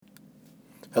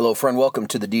Hello, friend. Welcome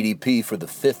to the DDP for the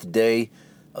 5th day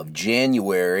of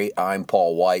January. I'm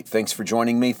Paul White. Thanks for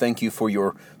joining me. Thank you for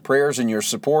your prayers and your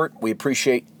support. We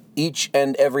appreciate each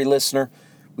and every listener.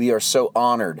 We are so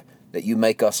honored that you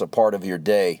make us a part of your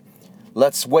day.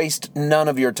 Let's waste none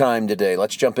of your time today.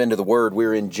 Let's jump into the Word.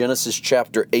 We're in Genesis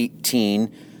chapter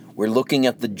 18. We're looking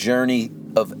at the journey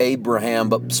of Abraham,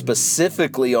 but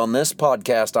specifically on this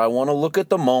podcast, I want to look at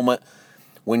the moment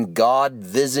when God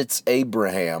visits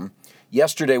Abraham.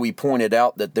 Yesterday we pointed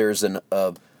out that there's an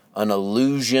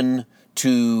allusion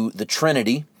to the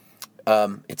Trinity.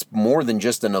 It's more than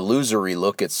just an illusory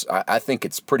look. I think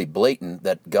it's pretty blatant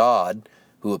that God,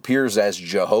 who appears as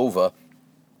Jehovah,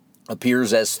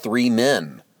 appears as three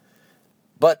men.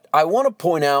 But I want to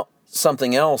point out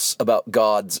something else about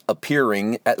God's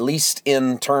appearing, at least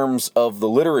in terms of the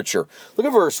literature. Look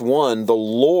at verse 1. The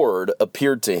Lord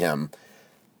appeared to him.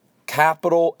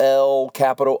 Capital L,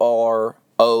 capital R,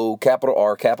 O, capital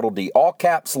R, capital D. All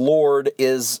caps Lord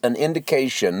is an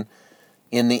indication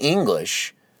in the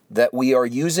English that we are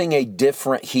using a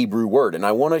different Hebrew word. And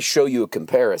I want to show you a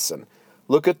comparison.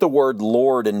 Look at the word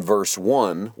Lord in verse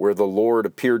 1, where the Lord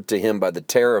appeared to him by the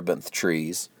terebinth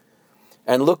trees.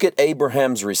 And look at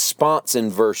Abraham's response in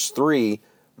verse 3,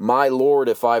 my Lord,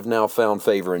 if I've now found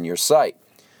favor in your sight.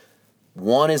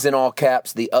 One is in all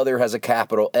caps, the other has a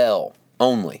capital L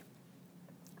only.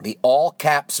 The all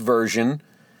caps version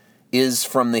is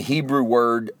from the Hebrew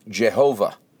word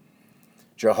Jehovah.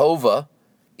 Jehovah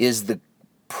is the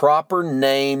proper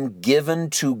name given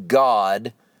to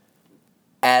God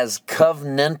as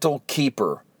covenantal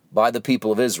keeper by the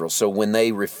people of Israel. So when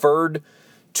they referred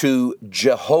to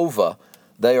Jehovah,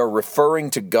 they are referring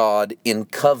to God in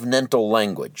covenantal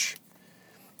language.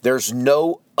 There's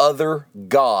no other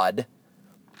God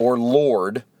or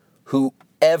Lord who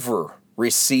ever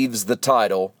receives the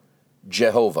title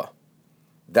Jehovah.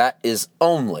 That is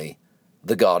only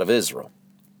the God of Israel.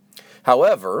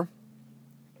 However,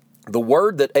 the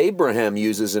word that Abraham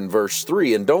uses in verse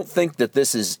 3, and don't think that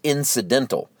this is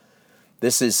incidental.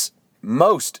 This is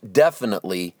most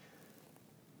definitely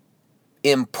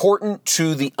important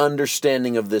to the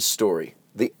understanding of this story.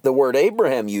 The word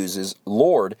Abraham uses,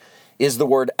 Lord, is the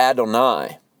word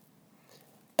Adonai.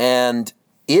 And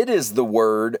it is the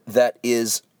word that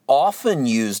is often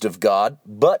used of God,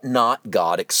 but not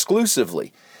God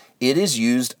exclusively. It is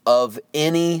used of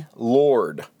any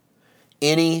Lord,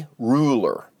 any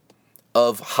ruler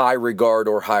of high regard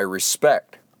or high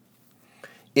respect.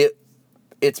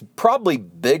 It's probably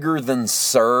bigger than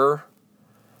Sir,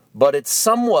 but it's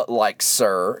somewhat like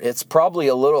Sir. It's probably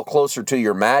a little closer to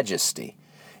Your Majesty.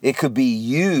 It could be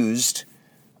used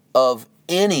of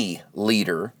any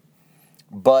leader,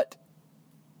 but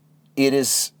it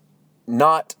is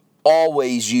not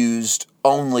always used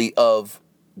only of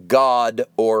God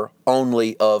or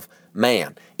only of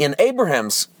man. In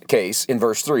Abraham's case, in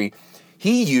verse 3,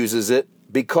 he uses it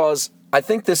because I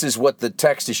think this is what the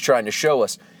text is trying to show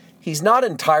us. He's not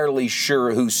entirely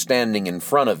sure who's standing in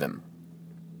front of him.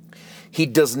 He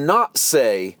does not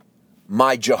say,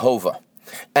 my Jehovah.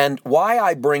 And why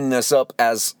I bring this up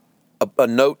as a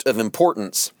note of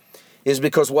importance is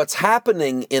because what's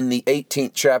happening in the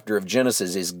 18th chapter of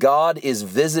Genesis is God is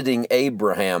visiting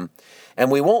Abraham,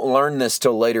 and we won't learn this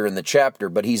till later in the chapter,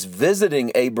 but he's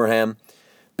visiting Abraham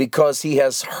because he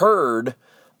has heard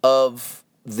of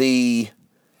the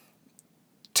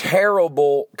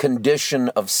terrible condition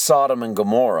of Sodom and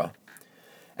Gomorrah.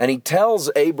 And he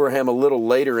tells Abraham a little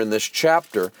later in this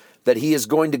chapter that he is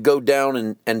going to go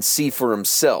down and see for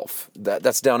himself.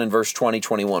 That's down in verse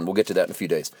 20-21. We'll get to that in a few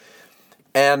days.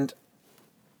 And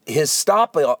his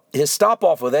stop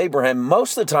off with Abraham,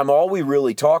 most of the time all we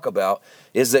really talk about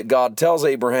is that God tells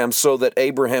Abraham so that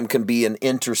Abraham can be an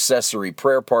intercessory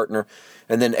prayer partner.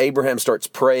 And then Abraham starts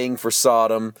praying for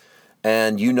Sodom.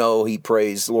 And he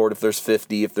prays, Lord, if there's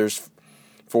 50, if there's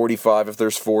 45, if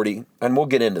there's 40. And we'll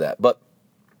get into that. But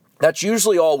that's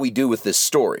usually all we do with this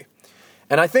story.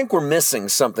 And I think we're missing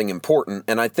something important.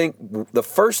 And I think the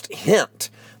first hint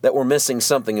that we're missing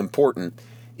something important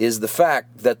is the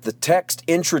fact that the text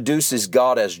introduces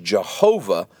God as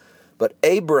Jehovah, but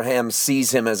Abraham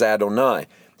sees him as Adonai.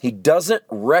 He doesn't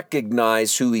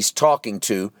recognize who he's talking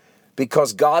to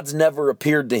because God's never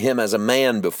appeared to him as a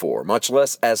man before, much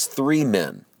less as three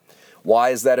men. Why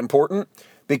is that important?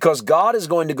 Because God is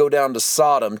going to go down to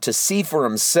Sodom to see for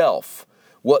himself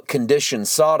what condition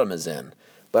Sodom is in.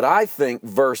 But I think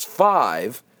verse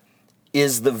 5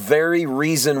 is the very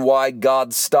reason why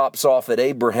God stops off at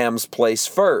Abraham's place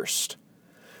first.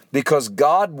 Because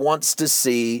God wants to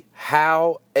see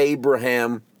how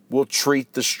Abraham will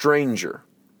treat the stranger.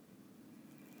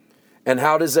 And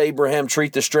how does Abraham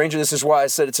treat the stranger? This is why I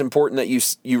said it's important that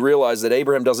you realize that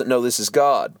Abraham doesn't know this is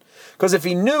God. Because if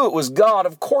he knew it was God,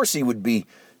 of course he would be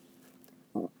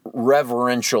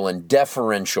reverential and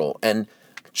deferential and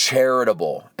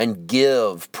charitable and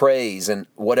give praise and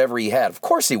whatever he had. Of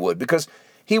course he would, because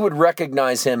he would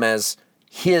recognize him as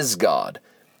his God.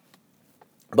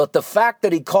 But the fact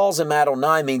that he calls him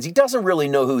Adonai means he doesn't really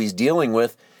know who he's dealing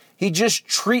with. He just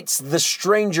treats the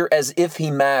stranger as if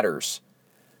he matters.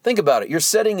 Think about it. You're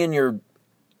sitting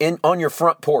on your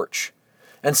front porch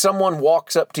and someone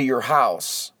walks up to your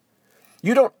house.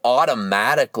 You don't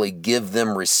automatically give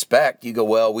them respect. You go,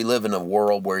 well, we live in a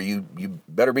world where you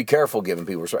better be careful giving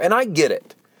people respect. And I get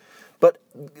it. But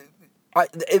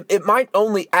it might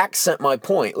only accent my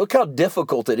point. Look how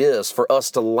difficult it is for us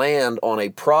to land on a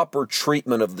proper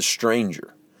treatment of the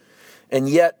stranger. And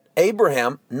yet,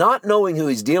 Abraham, not knowing who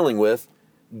he's dealing with,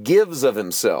 gives of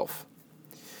himself.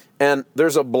 And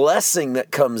there's a blessing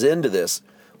that comes into this.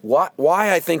 Why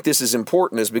I think this is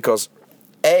important is because,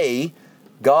 A,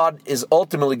 God is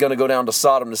ultimately going to go down to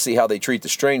Sodom to see how they treat the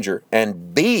stranger.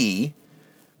 And B,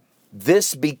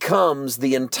 this becomes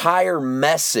the entire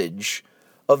message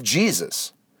of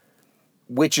Jesus,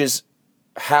 which is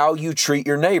how you treat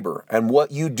your neighbor and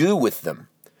what you do with them.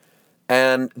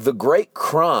 And the great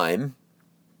crime,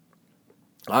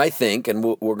 I think, and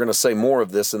we're going to say more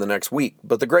of this in the next week,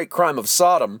 but the great crime of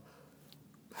Sodom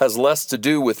has less to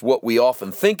do with what we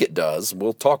often think it does.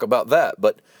 We'll talk about that,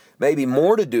 but maybe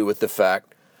more to do with the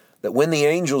fact that when the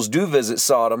angels do visit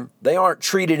Sodom, they aren't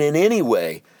treated in any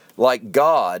way like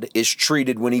God is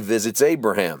treated when he visits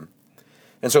Abraham.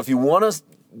 And so if you want to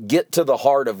get to the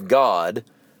heart of God,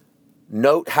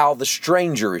 note how the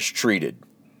stranger is treated.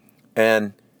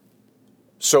 And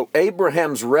so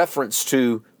Abraham's reference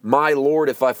to, my Lord,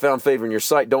 if I found favor in your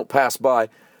sight, don't pass by.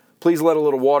 Please let a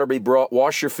little water be brought.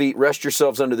 Wash your feet. Rest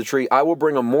yourselves under the tree. I will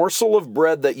bring a morsel of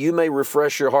bread that you may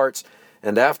refresh your hearts.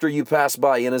 And after you pass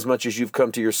by, inasmuch as you've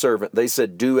come to your servant, they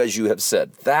said, do as you have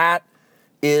said. That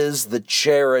is the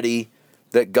charity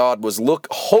that God was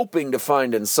hoping to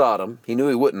find in Sodom. He knew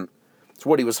he wouldn't. It's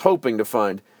what he was hoping to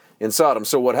find in Sodom.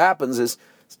 So what happens is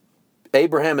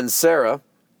Abraham and Sarah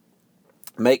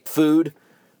make food.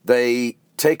 They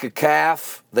take a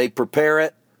calf. They prepare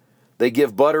it. They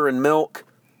give butter and milk.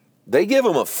 They give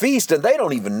him a feast, and they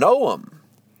don't even know him.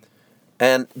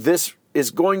 And this is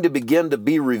going to begin to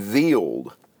be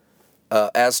revealed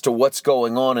as to what's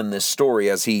going on in this story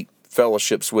as he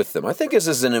fellowships with them. I think this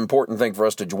is an important thing for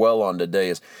us to dwell on today,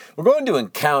 is we're going to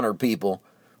encounter people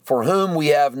for whom we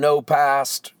have no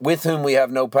past, with whom we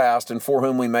have no past, and for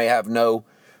whom we may have no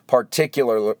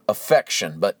particular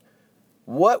affection. But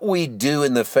what we do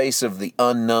in the face of the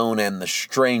unknown and the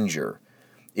stranger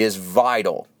is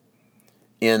vital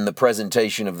in the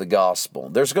presentation of the gospel.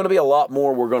 There's going to be a lot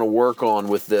more we're going to work on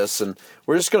with this, and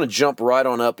we're just going to jump right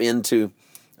on up into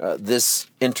this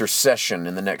intercession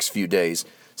in the next few days.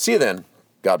 See you then.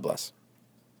 God bless.